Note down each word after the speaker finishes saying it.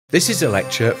This is a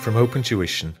lecture from Open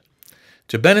Tuition.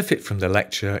 To benefit from the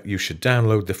lecture, you should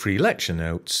download the free lecture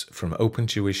notes from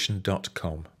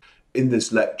opentuition.com. In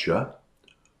this lecture,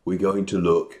 we're going to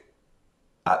look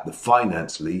at the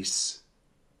finance lease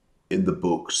in the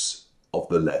books of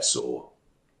the lessor.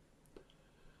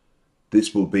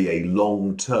 This will be a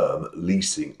long-term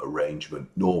leasing arrangement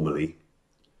normally.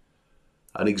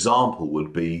 An example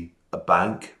would be a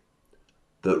bank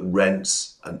that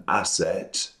rents an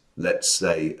asset, let's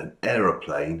say an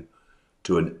aeroplane,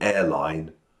 to an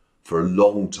airline for a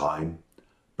long time,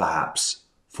 perhaps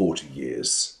 40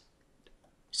 years.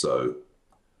 So,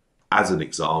 as an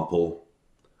example,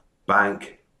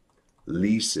 bank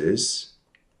leases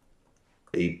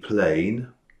a plane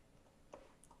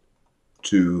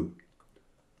to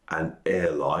an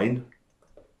airline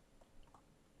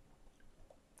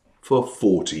for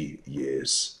 40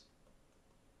 years.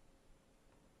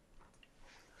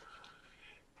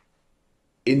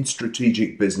 In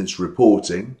strategic business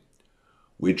reporting,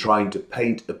 we're trying to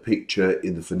paint a picture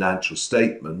in the financial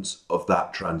statements of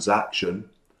that transaction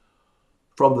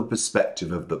from the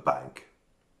perspective of the bank.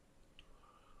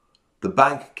 The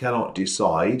bank cannot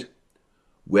decide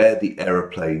where the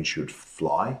aeroplane should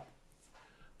fly.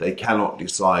 They cannot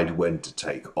decide when to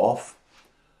take off.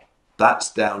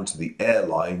 That's down to the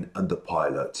airline and the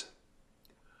pilot.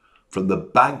 From the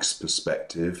bank's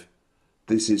perspective,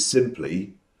 this is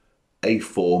simply a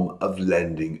form of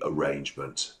lending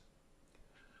arrangement.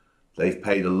 They've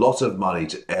paid a lot of money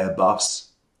to Airbus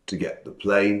to get the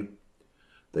plane.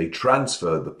 They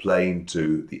transfer the plane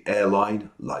to the airline,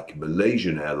 like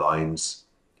Malaysian Airlines,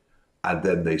 and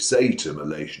then they say to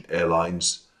Malaysian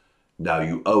Airlines, now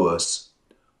you owe us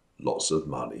lots of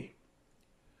money.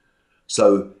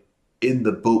 So in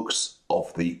the books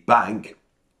of the bank,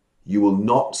 you will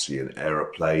not see an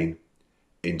aeroplane.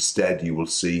 Instead, you will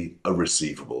see a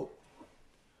receivable.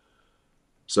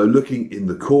 So looking in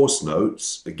the course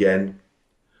notes, again,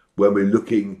 when we're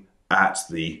looking at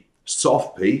the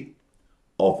SOFP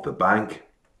of the bank,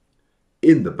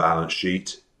 in the balance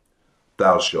sheet,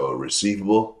 they'll show a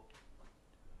receivable.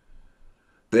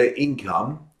 Their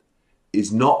income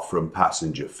is not from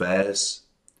passenger fares.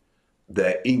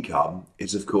 Their income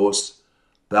is, of course,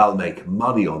 they'll make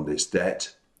money on this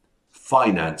debt,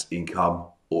 finance income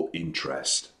or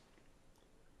interest.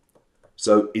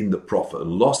 So in the profit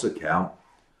and loss account,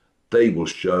 they will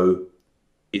show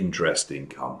interest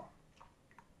income.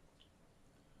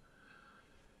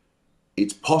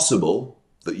 It's possible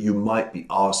that you might be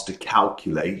asked to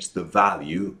calculate the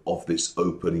value of this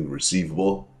opening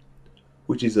receivable,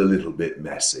 which is a little bit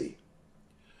messy.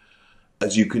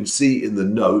 As you can see in the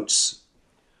notes,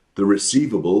 the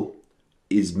receivable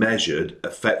is measured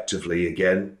effectively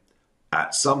again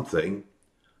at something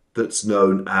that's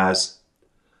known as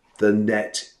the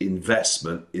net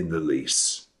investment in the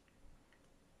lease.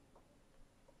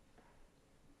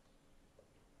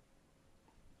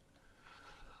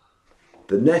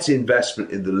 The net investment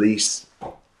in the lease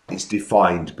is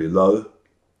defined below.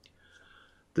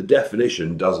 The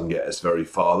definition doesn't get us very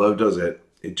far though, does it?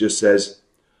 It just says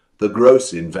the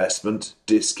gross investment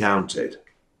discounted.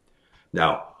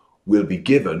 Now, we'll be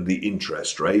given the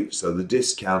interest rate, so the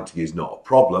discounting is not a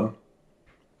problem.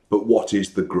 But what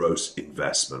is the gross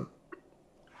investment?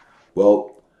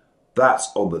 Well,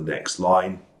 that's on the next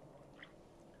line.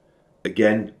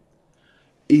 Again,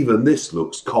 even this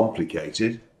looks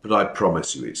complicated, but I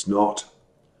promise you it's not.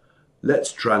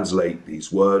 Let's translate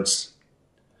these words.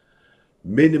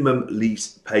 Minimum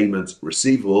lease payments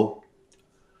receivable.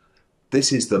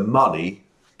 This is the money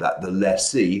that the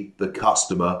lessee, the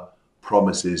customer,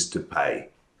 promises to pay.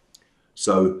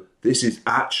 So this is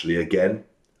actually, again,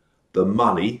 the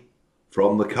money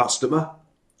from the customer,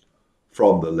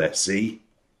 from the lessee.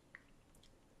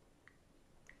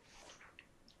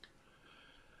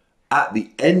 At the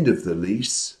end of the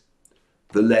lease,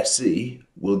 the lessee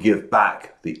will give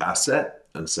back the asset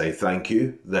and say, thank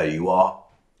you, there you are.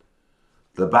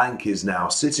 The bank is now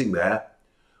sitting there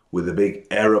with a big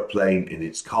aeroplane in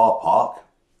its car park.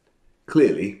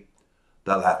 Clearly,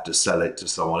 they'll have to sell it to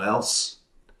someone else.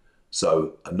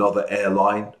 So another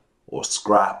airline or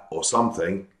scrap or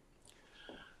something.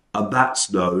 And that's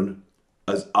known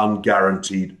as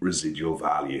unguaranteed residual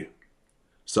value.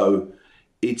 So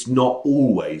it's not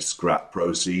always scrap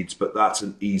proceeds, but that's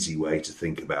an easy way to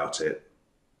think about it.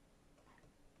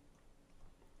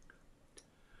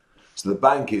 So the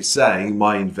bank is saying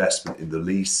my investment in the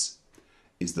lease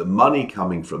is the money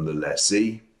coming from the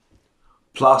lessee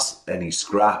plus any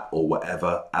scrap or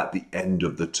whatever at the end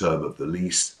of the term of the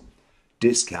lease,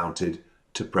 discounted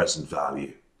to present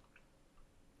value.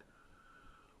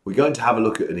 We're going to have a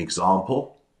look at an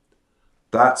example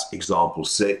That's example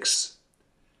 6.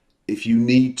 If you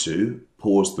need to,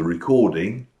 pause the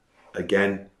recording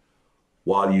again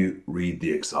while you read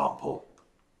the example.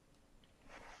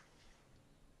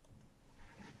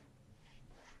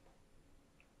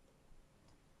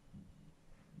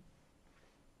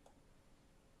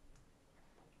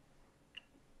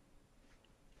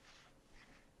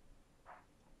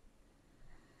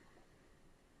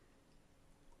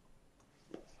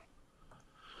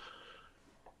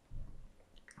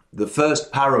 The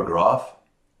first paragraph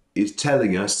is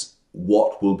telling us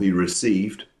what will be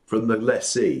received from the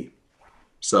lessee.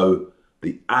 So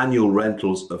the annual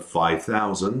rentals of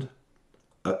 5,000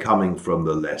 are coming from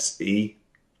the lessee.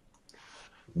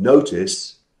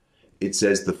 Notice it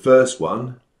says the first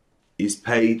one is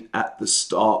paid at the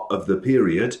start of the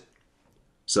period.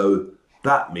 So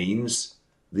that means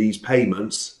these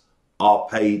payments are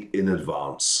paid in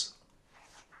advance.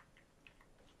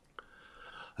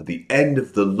 At the end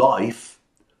of the life,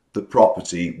 the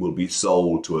property will be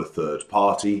sold to a third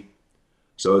party.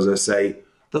 So as I say,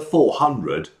 the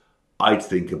 400 I'd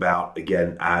think about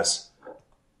again as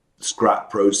scrap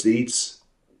proceeds.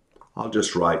 I'll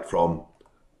just write from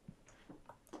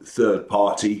third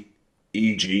party,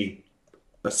 e.g.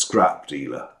 a scrap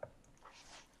dealer.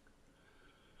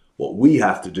 What we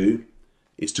have to do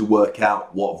is to work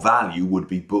out what value would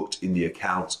be booked in the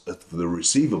accounts of the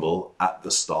receivable at the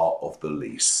start of the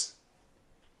lease.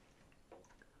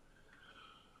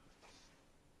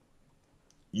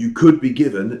 You could be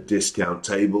given discount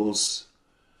tables.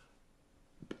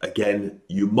 Again,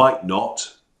 you might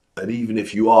not, and even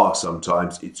if you are,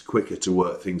 sometimes it's quicker to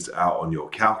work things out on your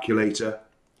calculator.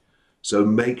 So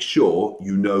make sure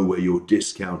you know where your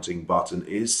discounting button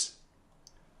is.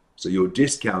 So your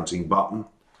discounting button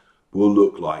will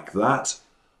look like that,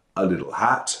 a little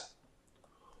hat,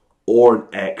 or an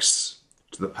X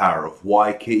to the power of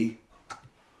Y key,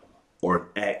 or an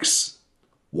X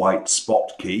white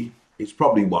spot key. It's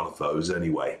probably one of those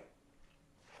anyway.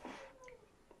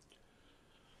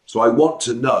 So I want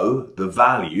to know the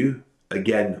value,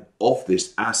 again, of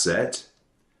this asset,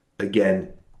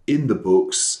 again, in the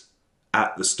books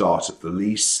at the start of the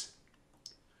lease.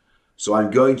 So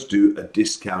I'm going to do a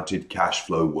discounted cash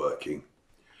flow working,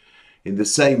 in the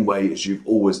same way as you've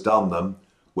always done them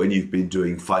when you've been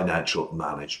doing financial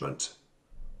management.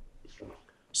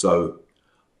 So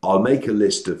I'll make a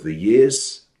list of the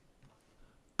years,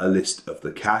 a list of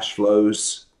the cash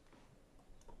flows.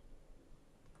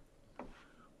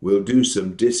 We'll do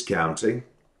some discounting.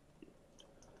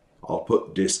 I'll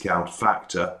put discount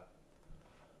factor,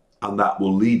 and that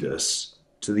will lead us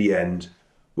to the end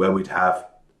where we'd have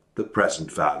the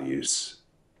present values.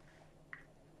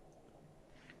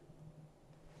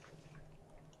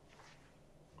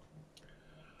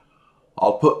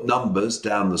 I'll put numbers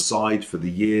down the side for the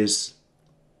years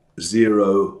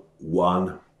 0,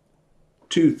 1,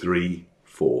 2, 3,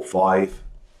 4, 5.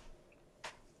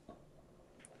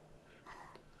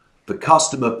 The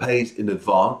customer pays in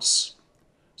advance.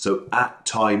 So at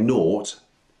time naught,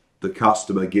 the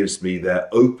customer gives me their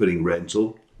opening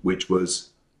rental, which was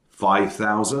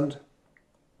 5,000.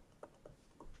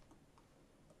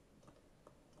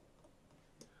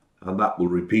 And that will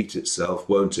repeat itself,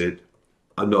 won't it?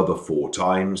 Another 4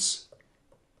 times.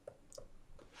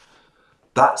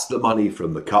 That's the money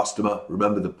from the customer.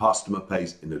 Remember, the customer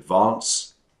pays in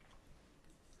advance.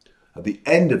 At the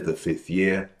end of the 5th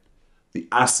year, the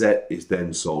asset is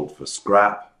then sold for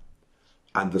scrap,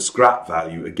 and the scrap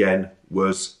value again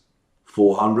was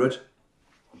 400.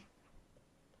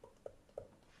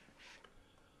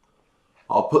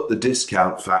 I'll put the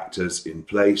discount factors in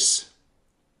place.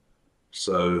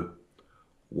 So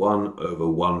 1 over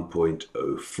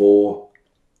 1.04,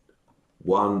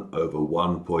 1 over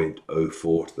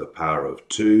 1.04 to the power of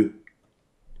 2,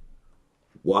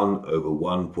 1 over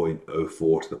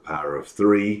 1.04 to the power of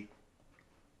 3,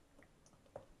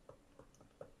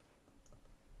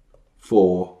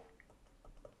 4,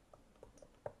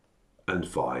 and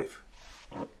 5.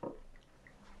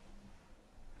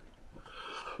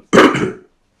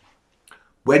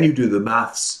 When you do the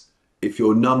maths, if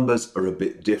your numbers are a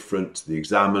bit different to the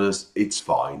examiner's, it's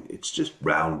fine. It's just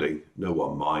rounding. No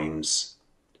one minds.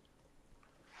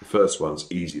 The first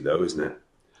one's easy though, isn't it?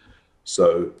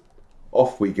 So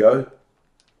off we go.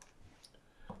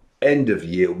 End of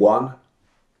year 1,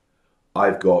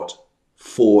 I've got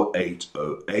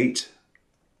 4808.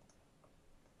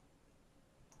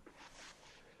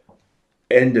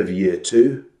 End of year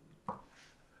 2,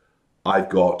 I've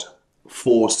got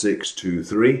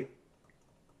 4623.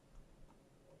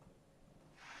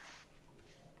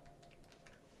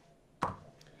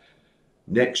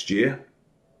 Next year,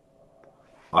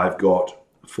 I've got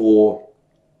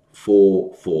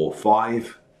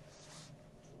 4445.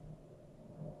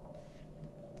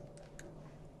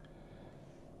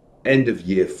 End of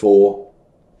year 4,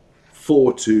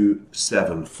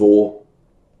 4274.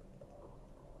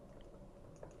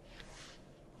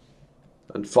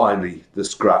 And finally, the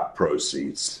scrap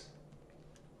proceeds.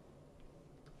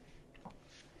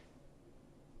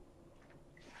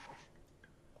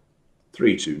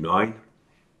 £329.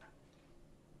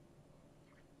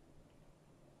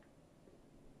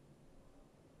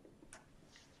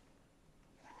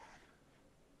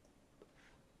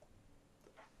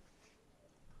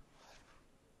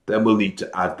 Then we'll need to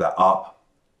add that up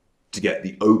to get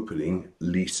the opening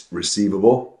lease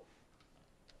receivable.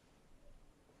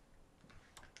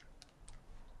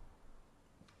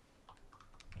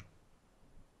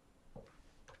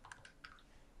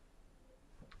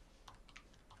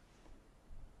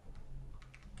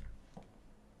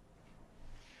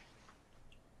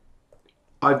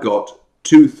 I've got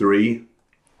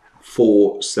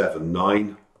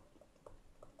 23479.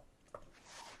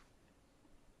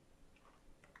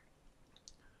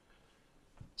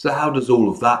 So how does all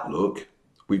of that look?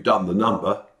 We've done the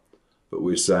number, but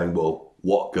we're saying, well,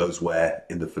 what goes where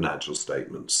in the financial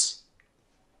statements?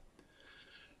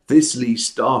 This lease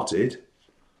started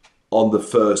on the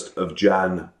 1st of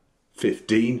Jan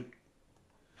 15.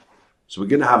 So we're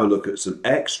going to have a look at some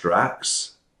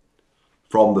extracts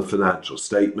from the financial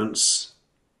statements.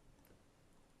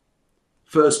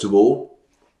 First of all,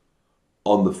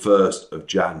 on the 1st of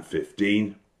Jan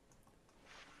 15,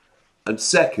 and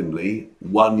secondly,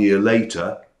 1 year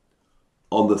later,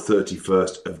 on the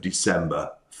 31st of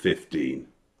December 15.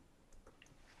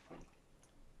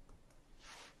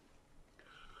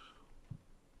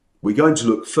 We're going to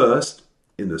look first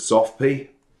in the soft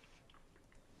P.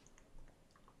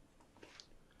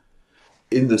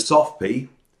 In the soft P,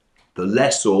 the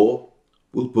lessor will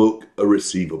book a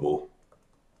receivable.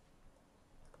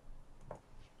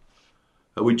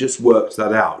 And we just worked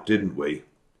that out, didn't we?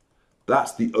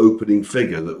 That's the opening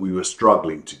figure that we were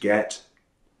struggling to get.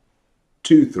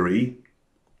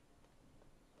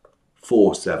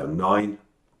 23479.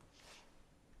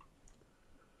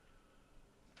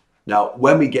 Now,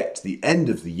 when we get to the end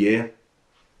of the year,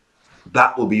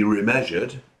 that will be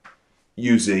remeasured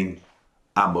using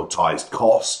amortized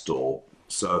cost, or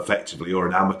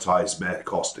an amortized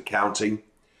cost accounting,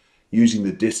 using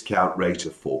the discount rate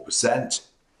of 4%.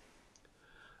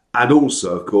 And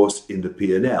also, of course, in the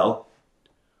P&L,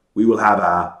 we will have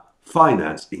our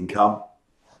finance income.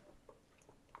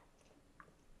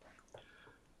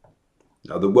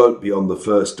 Now, there won't be on the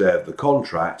first day of the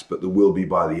contract, but there will be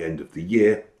by the end of the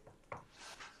year.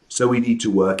 So we need to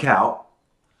work out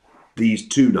these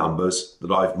two numbers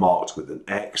that I've marked with an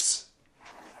X,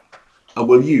 and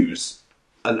we'll use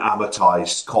an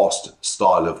amortized cost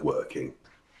style of working.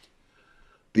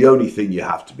 The only thing you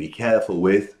have to be careful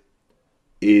with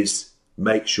is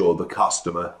make sure the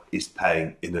customer is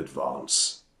paying in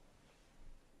advance.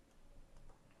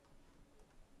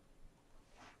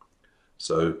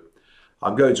 So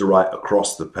I'm going to write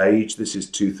across the page, this is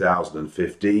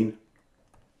 2015.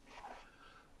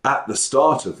 At the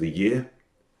start of the year,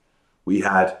 we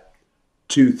had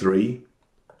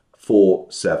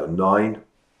 23479.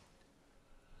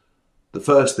 The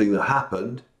first thing that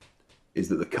happened is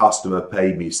that the customer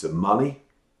paid me some money.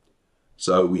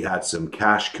 So we had some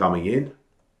cash coming in.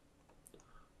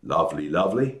 Lovely,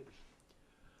 lovely.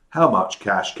 How much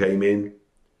cash came in?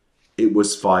 It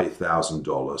was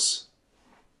 $5,000.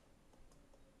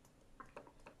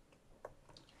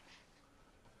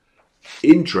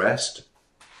 Interest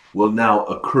will now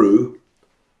accrue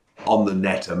on the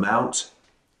net amount.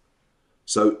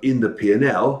 So in the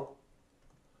P&L,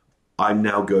 I'm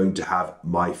now going to have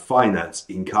my finance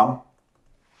income.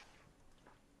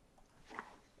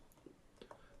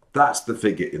 That's the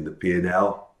figure in the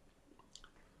P&L.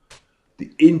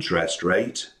 The interest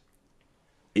rate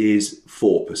is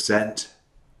 4%,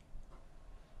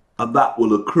 and that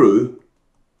will accrue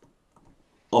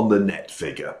on the net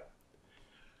figure.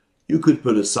 You could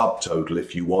put a subtotal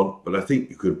if you want, but I think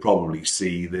you could probably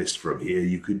see this from here.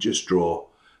 You could just draw,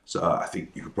 so I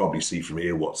think you could probably see from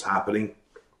here what's happening.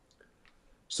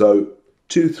 So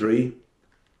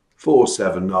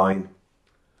 23479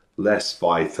 less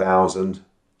 5,000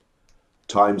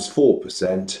 times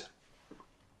 4%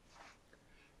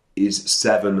 is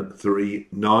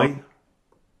 739.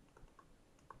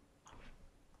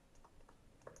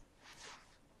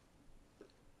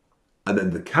 And then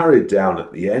the carried down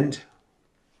at the end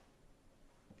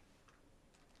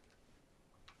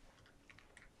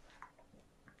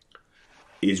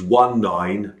is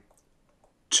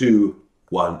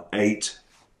 19218.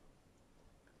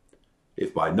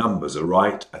 if my numbers are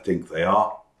right, I think they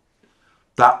are,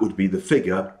 that would be the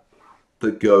figure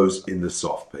that goes in the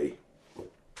soft P.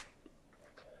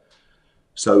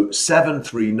 So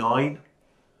 739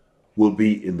 will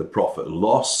be in the profit and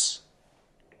loss.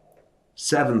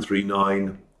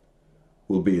 739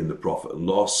 will be in the profit and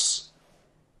loss.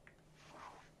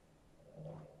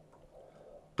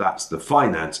 That's the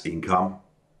finance income.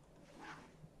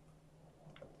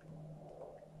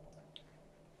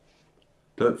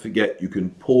 Don't forget you can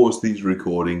pause these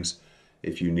recordings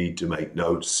if you need to make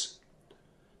notes.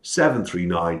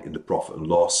 739 in the profit and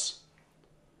loss.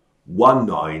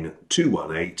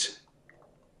 19218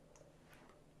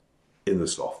 in the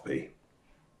soft P.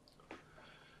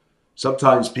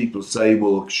 Sometimes people say,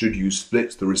 well, should you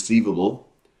split the receivable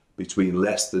between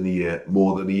less than a year,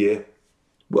 more than a year?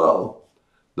 Well,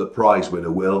 the prize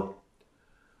winner will,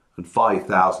 and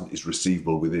 5,000 is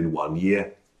receivable within 1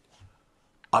 year.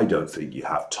 I don't think you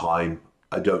have time.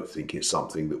 I don't think it's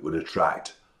something that would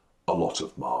attract a lot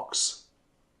of marks.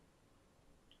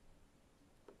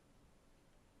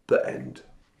 The end.